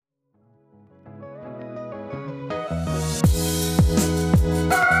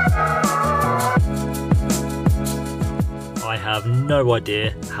have no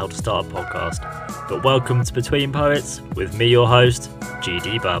idea how to start a podcast. But welcome to Between Poets with me, your host,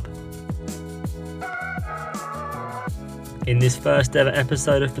 GD Bub. In this first ever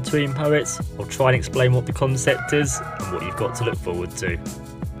episode of Between Poets, I'll try and explain what the concept is and what you've got to look forward to.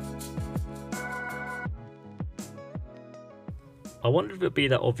 I wonder if it'd be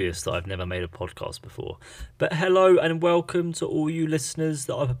that obvious that I've never made a podcast before. But hello and welcome to all you listeners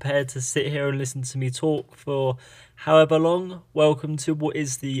that are prepared to sit here and listen to me talk for however long. Welcome to what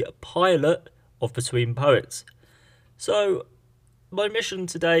is the pilot of Between Poets. So, my mission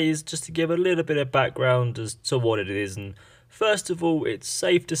today is just to give a little bit of background as to what it is. And first of all, it's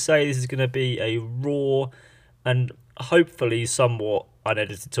safe to say this is going to be a raw and hopefully somewhat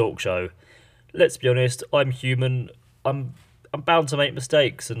unedited talk show. Let's be honest, I'm human. I'm bound to make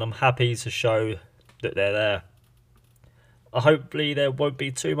mistakes, and I'm happy to show that they're there. Hopefully there won't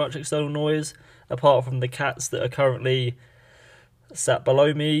be too much external noise, apart from the cats that are currently sat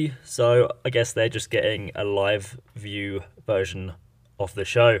below me, so I guess they're just getting a live view version of the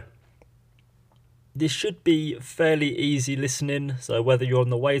show. This should be fairly easy listening, so whether you're on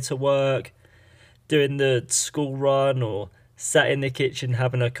the way to work, doing the school run, or sat in the kitchen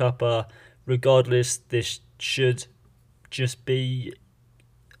having a cuppa, regardless, this should just be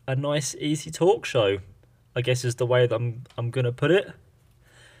a nice easy talk show, I guess is the way that I'm going to put it.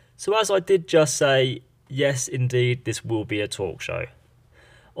 So as I did just say, yes indeed this will be a talk show.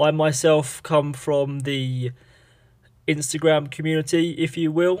 I myself come from the Instagram community, if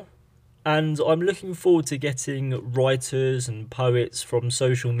you will, and I'm looking forward to getting writers and poets from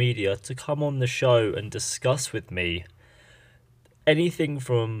social media to come on the show and discuss with me anything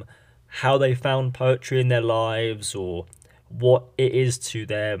from how they found poetry in their lives or what it is to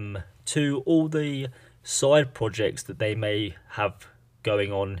them, to all the side projects that they may have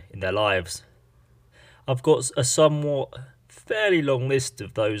going on in their lives. I've got a somewhat fairly long list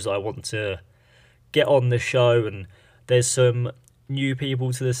of those I want to get on the show, and there's some new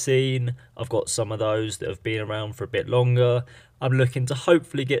people to the scene. I've got some of those that have been around for a bit longer. I'm looking to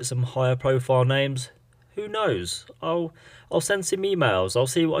hopefully get some higher profile names. Who knows? I'll send some emails, I'll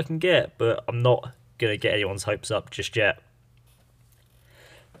see what I can get, but I'm not going to get anyone's hopes up just yet.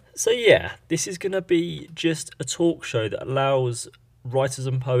 So yeah, this is going to be just a talk show that allows writers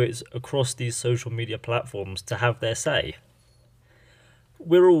and poets across these social media platforms to have their say.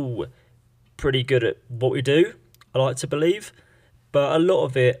 We're all pretty good at what we do, I like to believe, but a lot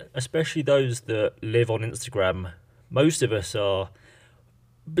of it, especially those that live on Instagram, most of us are,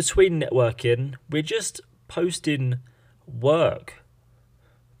 between networking, we're just posting work.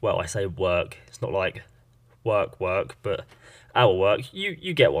 Well, I say work, it's not like work, but our work,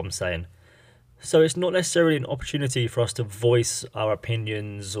 you get what I'm saying. So it's not necessarily an opportunity for us to voice our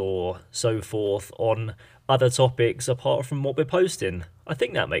opinions or so forth on other topics apart from what we're posting. I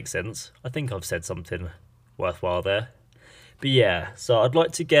think that makes sense. I think I've said something worthwhile there. But yeah, so I'd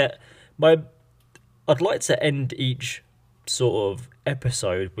like to end each sort of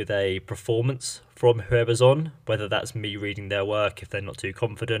episode with a performance from whoever's on, whether that's me reading their work if they're not too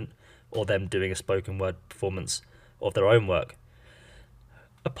confident, or them doing a spoken word performance of their own work.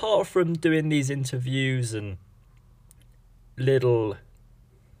 Apart from doing these interviews and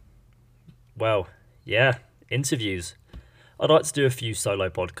interviews, I'd like to do a few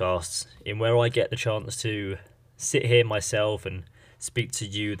solo podcasts in where I get the chance to sit here myself and speak to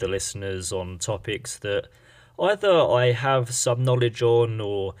you, the listeners, on topics that either I have some knowledge on,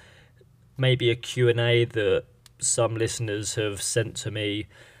 or maybe a Q&A that some listeners have sent to me.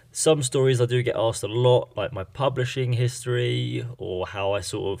 Some stories I do get asked a lot, like my publishing history or how I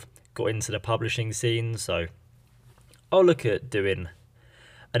sort of got into the publishing scene. So I'll look at doing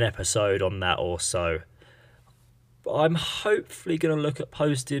an episode on that or so. But I'm hopefully going to look at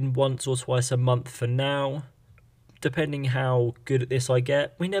posting once or twice a month for now, depending how good at this I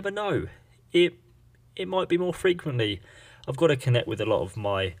get. We never know. It might be more frequently. I've got to connect with a lot of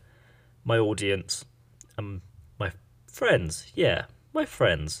my audience and my friends. Yeah. My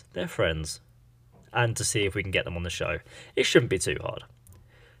friends, they're friends, and to see if we can get them on the show. It shouldn't be too hard.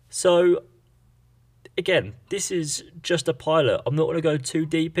 So, again, this is just a pilot. I'm not going to go too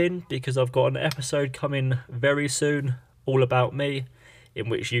deep in because I've got an episode coming very soon, all about me, in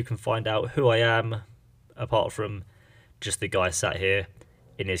which you can find out who I am, apart from just the guy sat here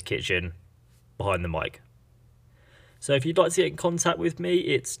in his kitchen behind the mic. So if you'd like to get in contact with me,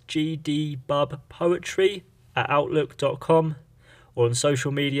 it's gdbubpoetry@outlook.com. Or on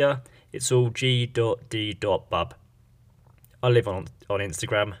social media, it's all g.d.bub. I live on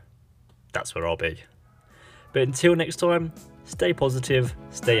Instagram. That's where I'll be. But until next time, stay positive,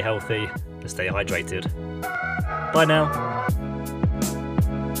 stay healthy, and stay hydrated. Bye now.